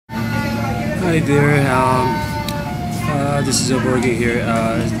Hi there. This is Burger here.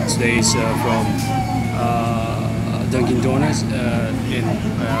 Today is from Dunkin' Donuts in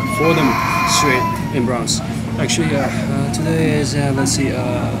Fordham Street in Bronx. Actually, today is let's see,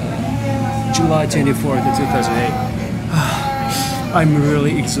 July 24th, 2008. I'm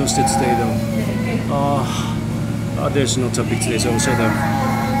really exhausted today, though. There's no topic today, so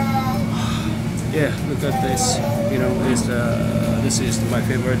yeah, look at this. You know, this is my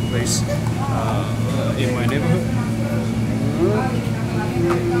favorite place in my neighborhood.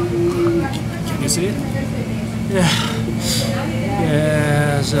 Can you see it? Yeah.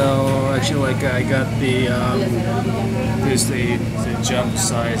 So actually, like I got the jump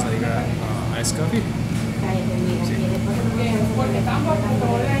size like iced coffee.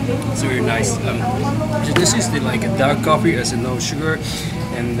 It's very nice. So this is the like dark coffee as no sugar,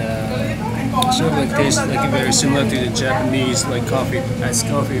 and sort of like tastes like very similar to the Japanese like coffee, iced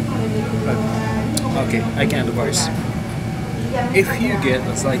coffee. But okay, I can advise. If you get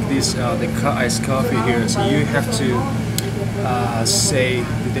like this the iced coffee here, so you have to say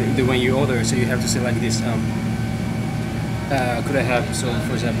when you order, so you have to say like this. Could I have, so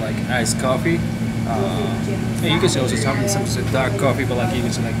for example, like iced coffee? And you can say also some dark coffee, but like you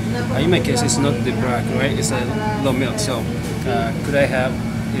can say like in my case it's not the black, right? It's a low milk. So could I have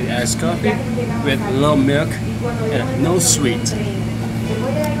the iced coffee with low milk and no sweet?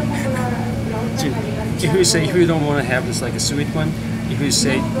 If you don't want to have this like a sweet one, if you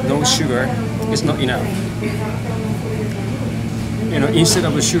say no sugar, it's not enough. You know, instead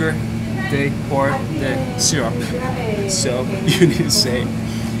of the sugar, they pour the syrup. So you need to say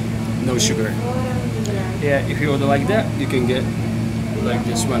no sugar. Yeah, if you order like that, you can get like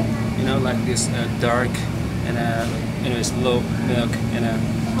this one. You know, like this dark and it's low milk and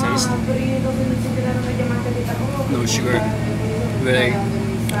taste. No sugar, very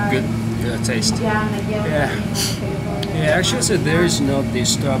good taste. Yeah. Actually, so there is not the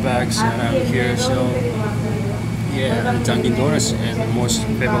Starbucks around here, so yeah, Dunkin' Donuts is the most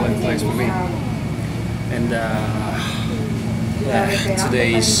favorite place for me. And yeah,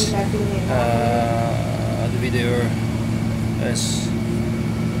 today's the video is,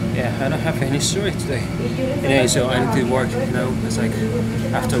 yeah, I don't have any story today. Anyway, so I need to work. You know, it's like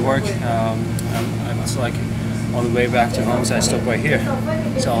after work, I'm also like on the way back to home, so I stop right here.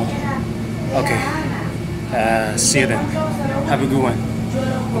 So okay, see you then. Have a good one.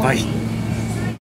 Bye.